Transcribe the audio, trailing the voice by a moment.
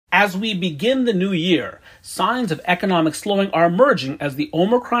As we begin the new year, signs of economic slowing are emerging as the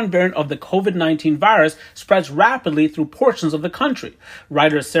Omicron variant of the COVID-19 virus spreads rapidly through portions of the country.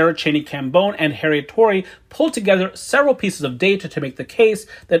 Writers Sarah Cheney Cambone and Harriet Torrey pulled together several pieces of data to make the case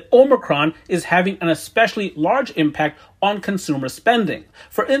that Omicron is having an especially large impact on consumer spending.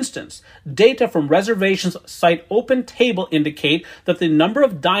 For instance, data from reservations site OpenTable indicate that the number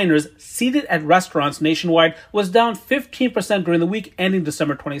of diners seated at restaurants nationwide was down 15% during the week ending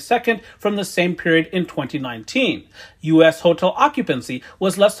December 22nd from the same period in 2019. U.S. hotel occupancy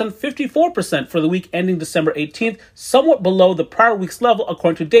was less than 54% for the week ending December 18th, somewhat below the prior week's level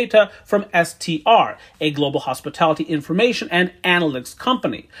according to data from STR, a global hospitality information and analytics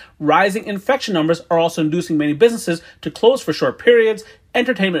company. Rising infection numbers are also inducing many businesses to close for short periods,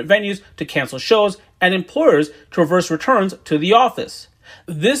 entertainment venues to cancel shows, and employers to reverse returns to the office.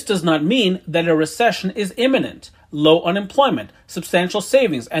 This does not mean that a recession is imminent. Low unemployment, substantial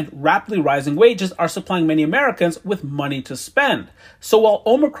savings, and rapidly rising wages are supplying many Americans with money to spend. So while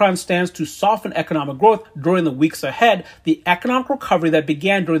Omicron stands to soften economic growth during the weeks ahead, the economic recovery that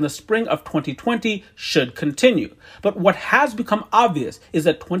began during the spring of 2020 should continue. But what has become obvious is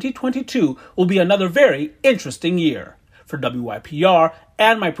that 2022 will be another very interesting year. For WYPR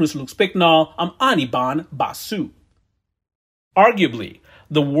and my producer Luke Spicknall, I'm Anirban Basu. Arguably,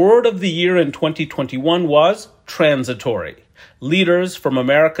 the word of the year in 2021 was transitory. Leaders from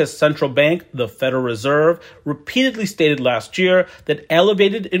America's central bank, the Federal Reserve, repeatedly stated last year that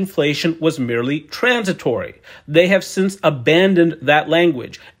elevated inflation was merely transitory. They have since abandoned that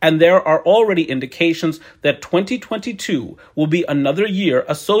language, and there are already indications that 2022 will be another year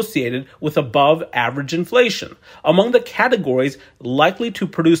associated with above-average inflation. Among the categories likely to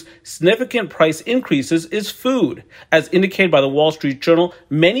produce significant price increases is food. As indicated by the Wall Street Journal,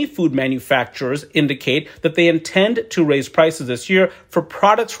 many food manufacturers indicate that they intend to raise prices this year for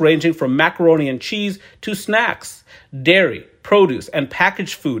products ranging from macaroni and cheese to snacks. Dairy, produce, and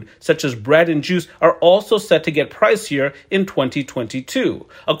packaged food such as bread and juice are also set to get pricier in 2022.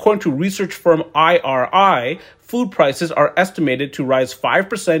 According to research firm IRI, food prices are estimated to rise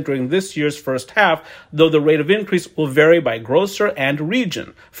 5% during this year's first half, though the rate of increase will vary by grocer and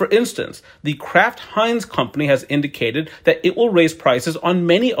region. For instance, the Kraft Heinz company has indicated that it will raise prices on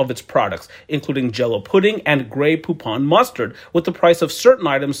many of its products, including Jell-O pudding and Grey Poupon mustard, with the price of certain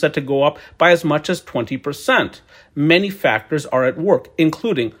items set to go up by as much as 20%. Many factors are at work,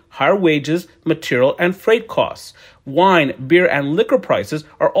 including higher wages, material, and freight costs. Wine, beer, and liquor prices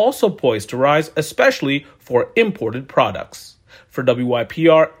are also poised to rise, especially for imported products. For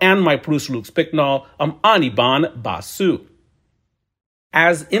WYPR and my producer Luke Spicknall, I'm Anirban Basu.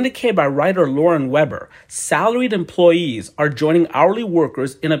 As indicated by writer Lauren Weber, salaried employees are joining hourly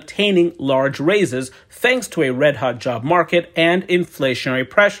workers in obtaining large raises thanks to a red-hot job market and inflationary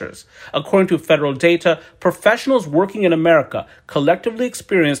pressures. According to federal data, professionals working in America collectively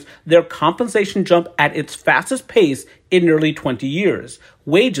experienced their compensation jump at its fastest pace in nearly 20 years.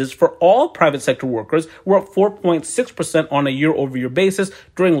 Wages for all private sector workers were up 4.6% on a year-over-year basis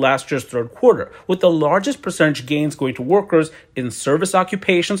during last year's third quarter, with the largest percentage gains going to workers in service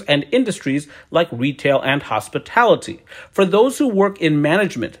occupations and industries like retail and hospitality. For those who work in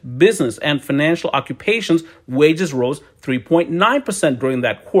management, business, and financial occupations, wages rose 3.9% during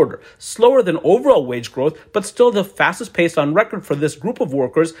that quarter, slower than overall wage growth, but still the fastest pace on record for this group of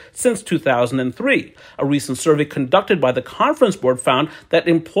workers since 2003. A recent survey conducted by the Conference Board found that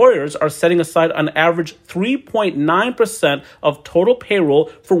employers are setting aside on average 3.9% of total payroll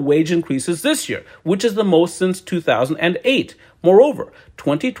for wage increases this year, which is the most since 2008. Moreover,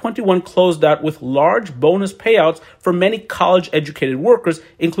 2021 closed out with large bonus payouts for many college-educated workers,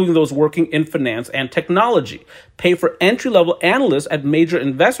 including those working in finance and technology. Pay for entry-level analysts at major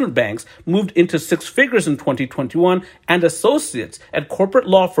investment banks moved into six figures in 2021, and associates at corporate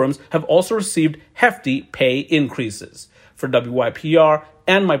law firms have also received hefty pay increases. For WYPR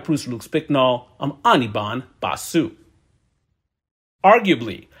and my producer Luke Spicknall, I'm Anirban Basu.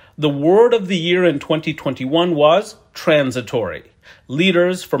 Arguably, the word of the year in 2021 was transitory.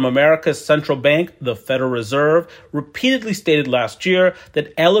 Leaders from America's central bank, the Federal Reserve, repeatedly stated last year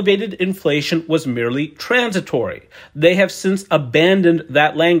that elevated inflation was merely transitory. They have since abandoned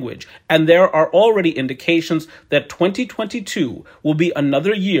that language, and there are already indications that 2022 will be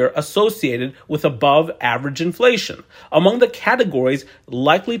another year associated with above-average inflation. Among the categories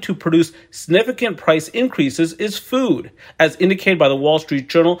likely to produce significant price increases is food. As indicated by the Wall Street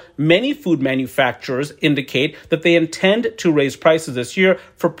Journal, many food manufacturers indicate that they intend to raise prices this year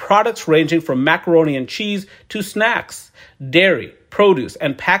for products ranging from macaroni and cheese to snacks. Dairy, produce,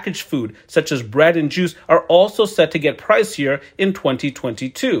 and packaged food, such as bread and juice, are also set to get pricier in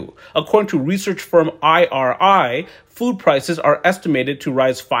 2022. According to research firm IRI, food prices are estimated to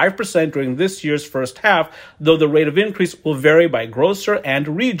rise 5% during this year's first half, though the rate of increase will vary by grocer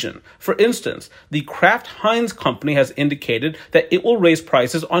and region. For instance, the Kraft Heinz company has indicated that it will raise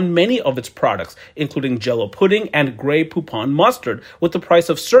prices on many of its products, including Jell-O pudding and Grey Poupon mustard, with the price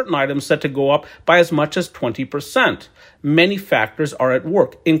of certain items set to go up by as much as 20%. Many factors are at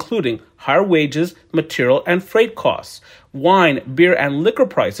work, including higher wages, material, and freight costs. Wine, beer, and liquor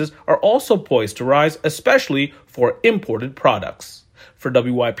prices are also poised to rise, especially for imported products. For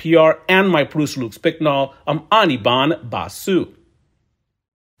WYPR and my producer Luke Spicknall, I'm Anirban Basu.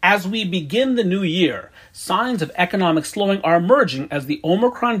 As we begin the new year, signs of economic slowing are emerging as the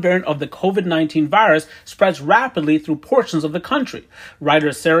Omicron variant of the COVID-19 virus spreads rapidly through portions of the country.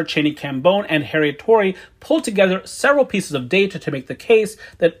 Writers Sarah Cheney Cambone and Harriet Torrey pulled together several pieces of data to make the case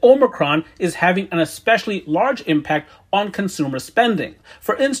that Omicron is having an especially large impact on consumer spending.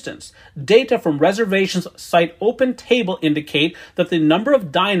 For instance, data from reservations site OpenTable indicate that the number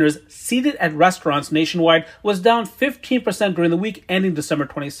of diners seated at restaurants nationwide was down 15% during the week ending December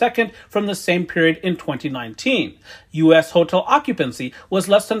 22nd from the same period in 2019. U.S. hotel occupancy was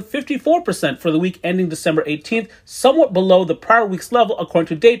less than 54% for the week ending December 18th, somewhat below the prior week's level according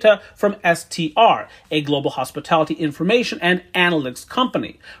to data from STR, a global hospitality information and analytics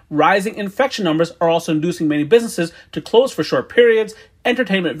company. Rising infection numbers are also inducing many businesses to close for short periods,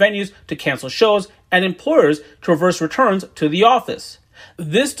 entertainment venues to cancel shows, and employers to reverse returns to the office.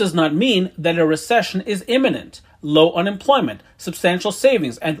 This does not mean that a recession is imminent. Low unemployment, substantial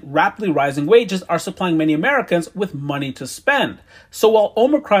savings, and rapidly rising wages are supplying many Americans with money to spend. So while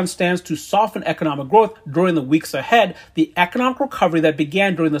Omicron stands to soften economic growth during the weeks ahead, the economic recovery that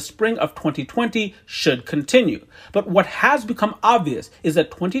began during the spring of 2020 should continue. But what has become obvious is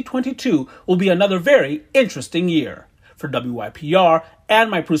that 2022 will be another very interesting year. For WYPR and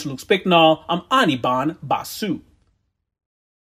my producer Luke Spicknall, I'm Anirban Basu.